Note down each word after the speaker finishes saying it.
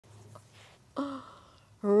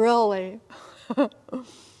Really?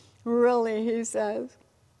 Really, he says.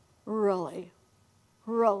 Really?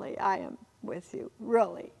 Really, I am with you.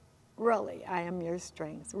 Really? Really, I am your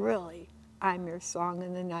strength. Really, I'm your song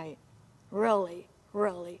in the night. Really,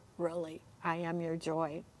 really, really, I am your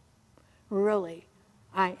joy. Really,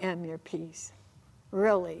 I am your peace.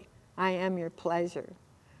 Really, I am your pleasure.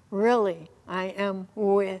 Really, I am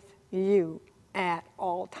with you at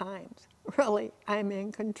all times. Really, I'm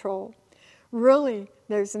in control. Really,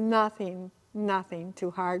 there's nothing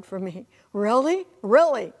too hard for me. Really,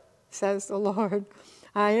 really, says the Lord.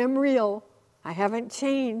 I am real. I haven't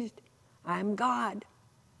changed. I'm God.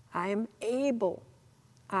 I am able.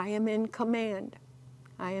 I am in command.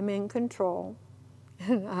 I am in control.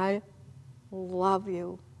 And I love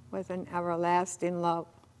you with an everlasting love.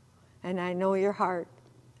 And I know your heart,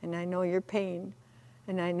 and I know your pain,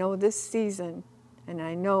 and I know this season, and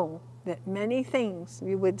I know that many things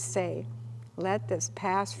you would say, let this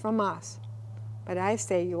pass from us. But I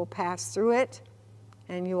say you will pass through it,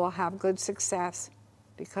 and you will have good success,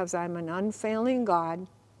 because I'm an unfailing God,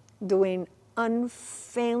 doing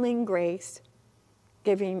unfailing grace,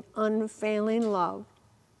 giving unfailing love,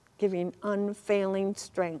 giving unfailing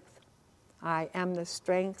strength. I am the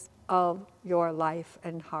strength of your life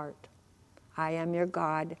and heart. I am your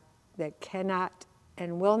God that cannot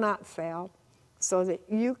and will not fail, so that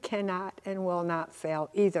you cannot and will not fail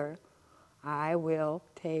either. I will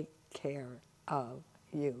take care of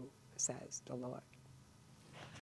you, says the Lord.